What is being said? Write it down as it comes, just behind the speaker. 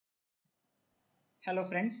Hello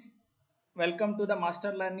friends, welcome to the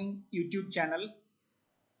Master Learning YouTube channel.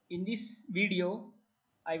 In this video,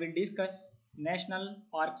 I will discuss National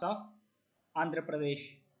Parks of Andhra Pradesh.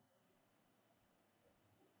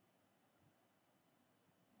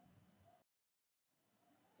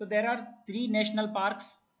 So there are three national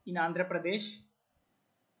parks in Andhra Pradesh.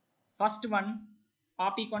 First one,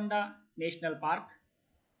 Papikonda National Park,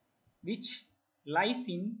 which lies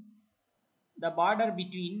in the border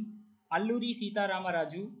between Alluri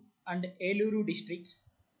Sitaramaraju and Eluru districts.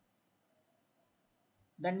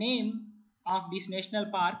 The name of this national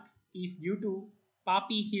park is due to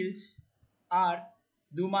Papi Hills or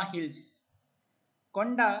Duma Hills.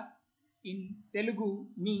 Konda in Telugu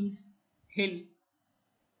means hill.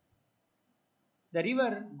 The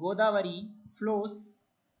river Godavari flows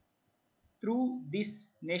through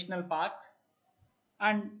this national park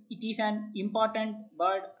and it is an important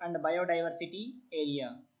bird and biodiversity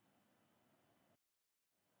area.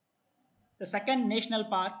 The second national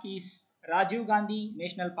park is Rajiv Gandhi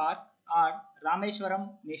National Park or Rameswaram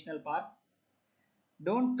National Park.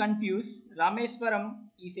 Don't confuse, Rameswaram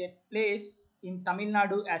is a place in Tamil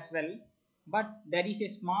Nadu as well, but there is a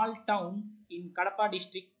small town in Kadapa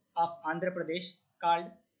district of Andhra Pradesh called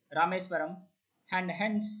Rameswaram, and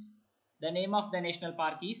hence the name of the national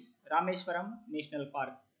park is Rameswaram National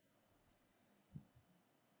Park.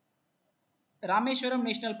 Rameshwaram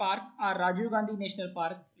National Park or Rajiv Gandhi National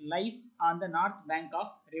Park lies on the north bank of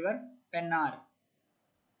river Pennar.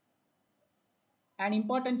 An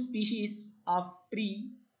important species of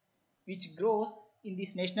tree which grows in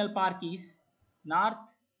this national park is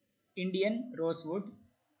North Indian rosewood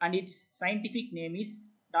and its scientific name is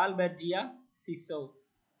Dalbergia sissow.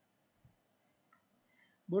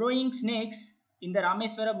 Burrowing snakes in the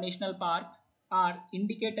Rameswaram National Park are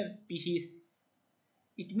indicator species.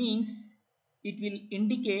 It means it will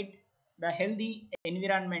indicate the healthy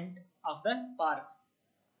environment of the park.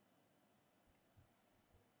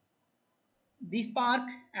 This park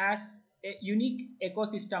has a unique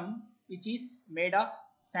ecosystem which is made of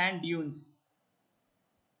sand dunes.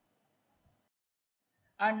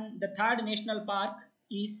 And the third national park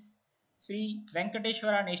is Sri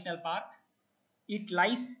Venkateswara National Park. It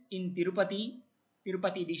lies in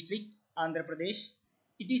Tirupati district, Andhra Pradesh.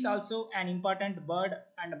 It is also an important bird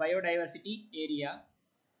and biodiversity area.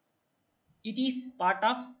 It is part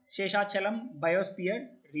of Sheshachalam Biosphere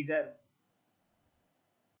Reserve.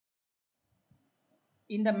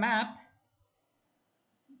 In the map,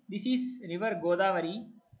 this is river Godavari.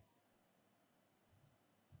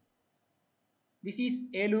 This is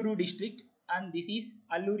Eluru district and this is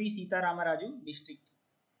Alluri Sitaramaraju district.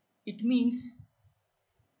 It means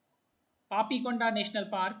Papikonda National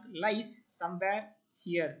Park lies somewhere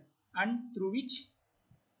here and through which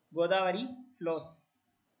Godavari flows.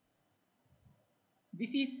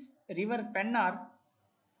 This is river Pennar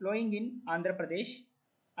flowing in Andhra Pradesh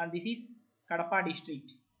and this is Kadapa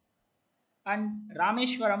district. And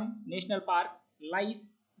Rameshwaram National Park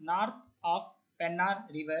lies north of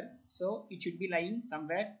Pennar river, so it should be lying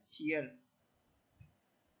somewhere here.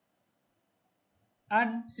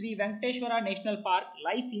 And Sri Venkateswara National Park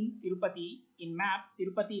lies in Tirupati. In map,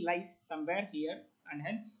 Tirupati lies somewhere here and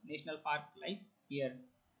hence National Park lies here.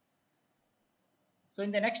 So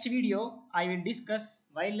in the next video, I will discuss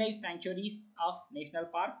wildlife sanctuaries of National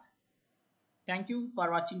Park. Thank you for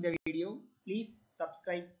watching the video. Please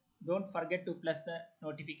subscribe. Don't forget to press the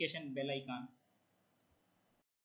notification bell icon.